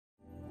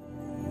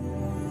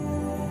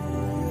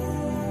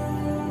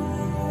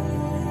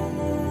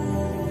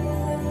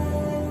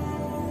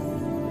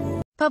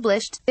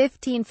Published,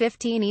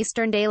 15:15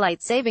 Eastern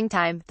Daylight Saving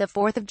Time, the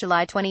 4th of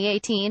July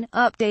 2018.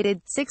 Updated,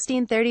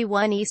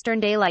 16:31 Eastern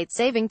Daylight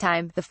Saving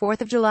Time, the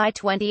 4th of July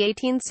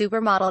 2018.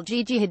 Supermodel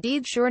Gigi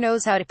Hadid sure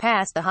knows how to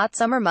pass the hot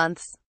summer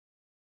months.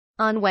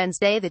 On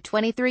Wednesday, the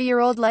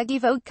 23-year-old leggy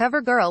Vogue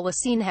cover girl was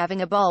seen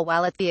having a ball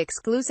while at the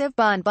exclusive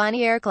Bon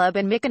Bonniere Club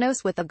in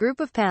Mykonos with a group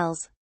of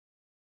pals.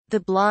 The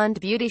blonde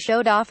beauty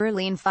showed off her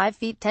lean 5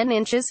 feet 10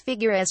 inches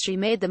figure as she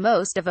made the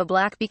most of a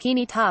black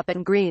bikini top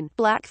and green,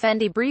 black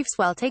Fendi briefs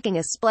while taking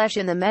a splash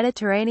in the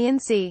Mediterranean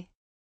Sea.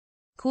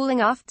 Cooling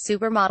off,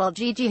 supermodel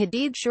Gigi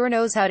Hadid sure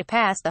knows how to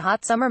pass the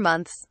hot summer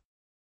months.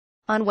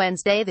 On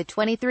Wednesday, the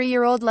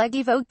 23-year-old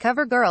leggy Vogue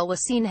cover girl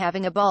was seen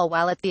having a ball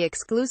while at the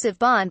exclusive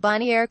Bon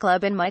Bonniere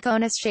Club in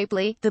Mykonos.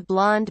 Shapely, the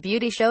blonde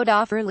beauty showed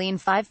off her lean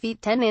 5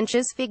 feet 10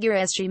 inches figure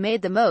as she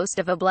made the most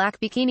of a black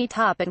bikini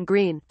top and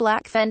green,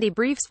 black Fendi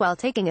briefs while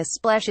taking a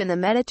splash in the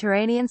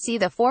Mediterranean Sea.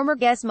 The former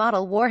guest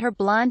model wore her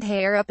blonde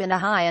hair up in a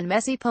high and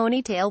messy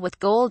ponytail with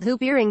gold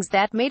hoop earrings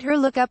that made her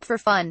look up for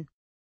fun.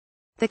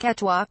 The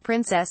catwalk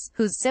princess,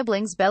 whose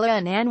siblings Bella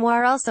and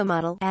Anwar also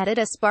model, added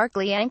a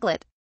sparkly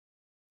anklet.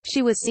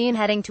 She was seen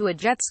heading to a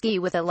jet ski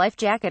with a life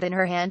jacket in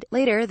her hand.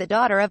 Later, the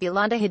daughter of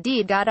Yolanda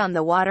Hadid got on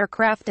the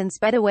watercraft and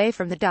sped away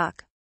from the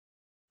dock.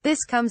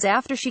 This comes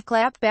after she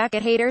clapped back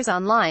at haters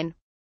online.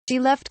 She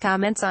left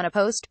comments on a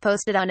post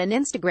posted on an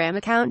Instagram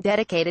account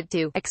dedicated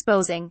to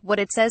exposing what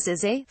it says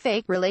is a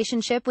fake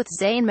relationship with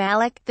Zayn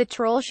Malik. The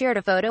troll shared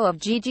a photo of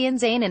Gigi and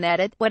Zayn and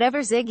added, "Whatever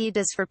Ziggy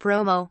does for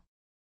promo.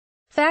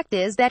 Fact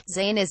is that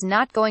Zayn is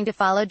not going to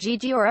follow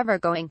Gigi or ever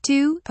going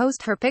to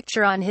post her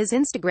picture on his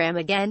Instagram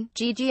again."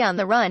 Gigi on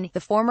the run. The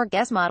former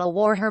guest model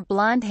wore her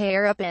blonde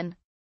hair up in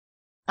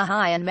a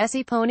high and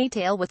messy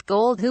ponytail with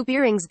gold hoop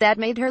earrings that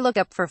made her look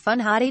up for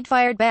fun. Hadid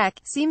fired back,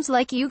 "Seems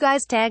like you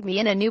guys tag me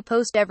in a new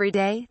post every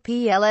day.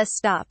 PLS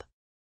stop.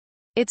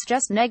 It's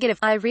just negative.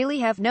 I really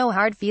have no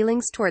hard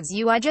feelings towards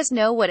you. I just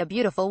know what a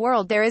beautiful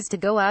world there is to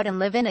go out and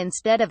live in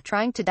instead of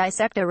trying to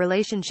dissect a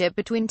relationship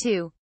between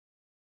two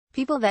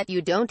people that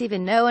you don't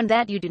even know and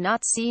that you do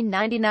not see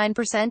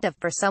 99% of.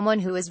 For someone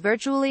who is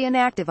virtually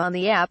inactive on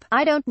the app,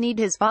 I don't need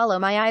his follow.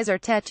 My eyes are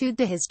tattooed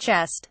to his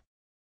chest.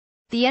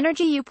 The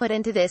energy you put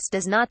into this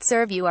does not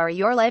serve you or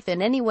your life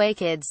in any way,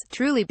 kids."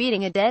 Truly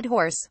beating a dead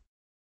horse.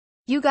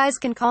 "You guys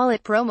can call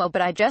it promo,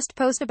 but I just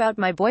post about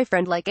my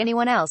boyfriend like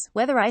anyone else.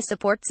 Whether I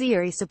support Z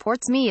or he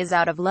supports me is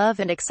out of love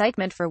and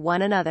excitement for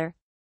one another.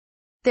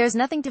 There's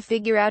nothing to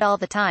figure out all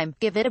the time.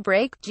 Give it a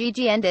break."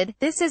 Gigi ended,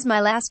 "This is my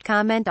last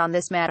comment on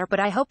this matter, but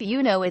I hope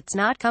you know it's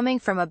not coming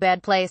from a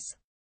bad place.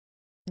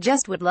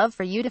 Just would love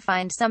for you to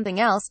find something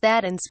else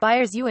that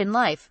inspires you in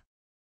life.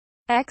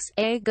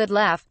 A good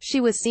laugh."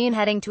 She was seen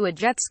heading to a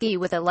jet ski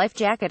with a life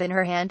jacket in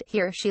her hand.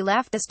 Here she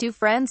laughed as two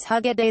friends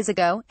hugged. Days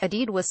ago,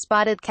 Hadid was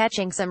spotted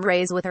catching some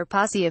rays with her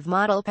posse of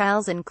model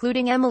pals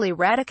including Emily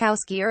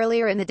Ratajkowski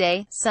earlier in the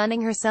day,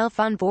 sunning herself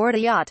on board a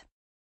yacht.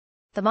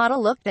 The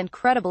model looked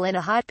incredible in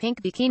a hot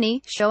pink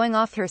bikini, showing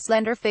off her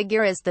slender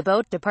figure as the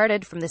boat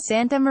departed from the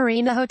Santa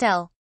Marina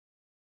Hotel.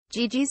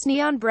 Gigi's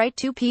neon bright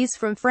two-piece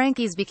from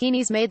Frankie's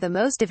Bikinis made the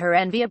most of her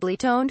enviably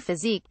toned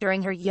physique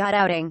during her yacht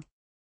outing.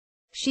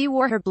 She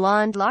wore her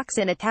blonde locks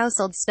in a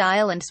tousled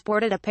style and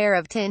sported a pair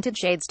of tinted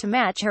shades to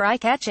match her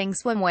eye-catching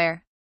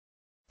swimwear.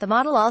 The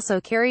model also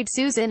carried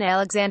Susan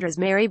Alexandra's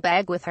Mary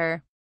bag with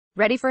her.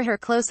 Ready for her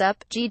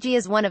close-up, Gigi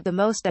is one of the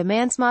most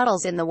immense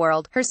models in the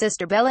world. Her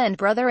sister Bella and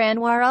brother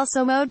Anwar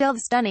also model. The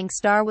stunning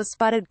star was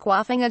spotted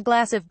quaffing a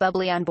glass of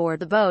bubbly on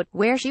board the boat,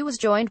 where she was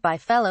joined by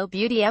fellow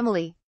beauty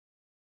Emily.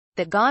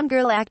 The Gone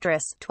Girl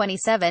actress,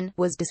 27,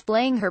 was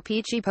displaying her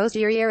peachy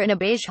posterior in a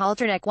beige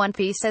halterneck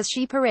one-piece as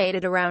she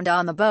paraded around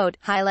on the boat,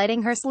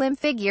 highlighting her slim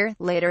figure.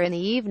 Later in the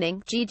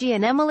evening, Gigi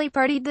and Emily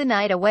partied the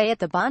night away at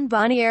the Bon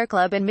Bonniere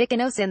Club in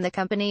Mykonos in the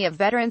company of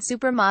veteran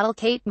supermodel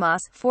Kate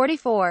Moss,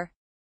 44.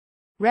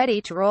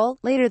 Ready to roll.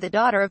 Later, the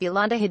daughter of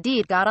Yolanda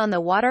Hadid got on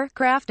the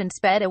watercraft and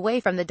sped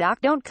away from the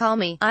dock. "Don't call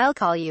me, I'll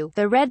call you."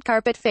 The red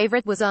carpet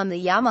favorite was on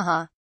the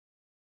Yamaha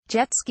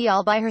jet ski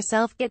all by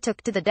herself. It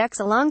took to the decks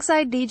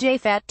alongside DJ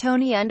Fat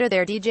Tony under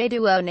their DJ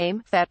duo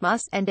name, Fat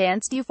Moss, and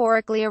danced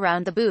euphorically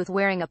around the booth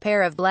wearing a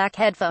pair of black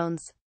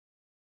headphones.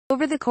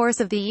 Over the course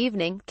of the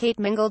evening, Kate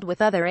mingled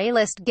with other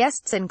A-list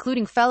guests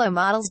including fellow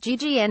models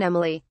Gigi and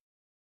Emily.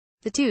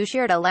 The two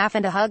shared a laugh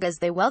and a hug as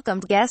they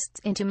welcomed guests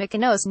into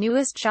Mykonos'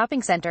 newest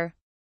shopping center.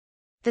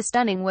 The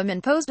stunning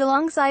women posed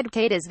alongside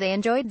Kate as they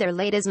enjoyed their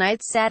latest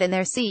nights, sat in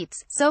their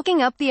seats,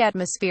 soaking up the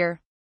atmosphere,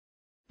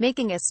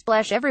 making a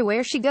splash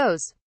everywhere she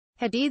goes.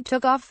 Hadid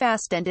took off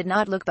fast and did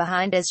not look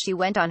behind as she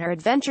went on her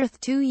adventure.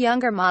 Two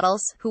younger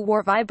models, who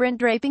wore vibrant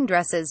draping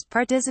dresses,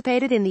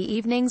 participated in the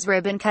evening's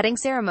ribbon-cutting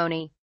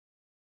ceremony.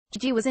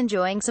 Gigi was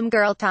enjoying some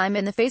girl time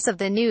in the face of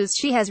the news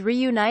she has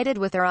reunited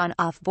with her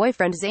on-off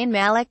boyfriend Zayn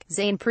Malik.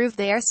 Zayn proved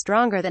they are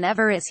stronger than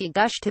ever as he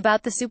gushed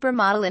about the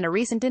supermodel in a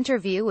recent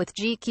interview with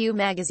GQ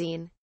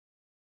magazine.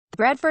 The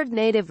Bradford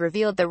native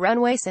revealed the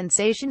runway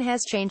sensation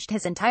has changed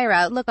his entire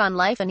outlook on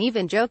life and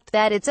even joked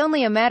that it's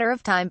only a matter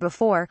of time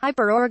before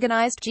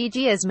hyper-organized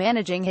Gigi is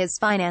managing his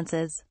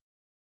finances.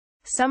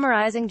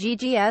 Summarizing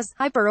Gigi as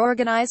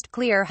hyper-organized,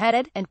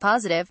 clear-headed, and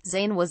positive,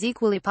 Zayn was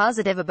equally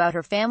positive about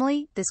her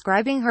family,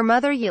 describing her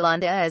mother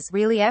Yolanda as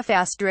really f***ing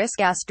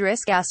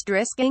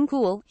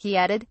cool. He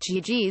added,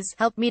 "Gigi's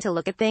helped me to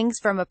look at things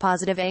from a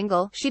positive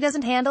angle. She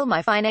doesn't handle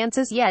my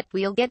finances yet,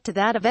 we'll get to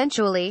that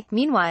eventually."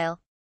 Meanwhile,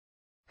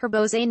 her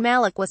beau Zayn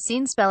Malik was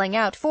seen spelling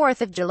out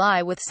 4th of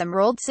July with some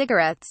rolled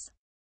cigarettes.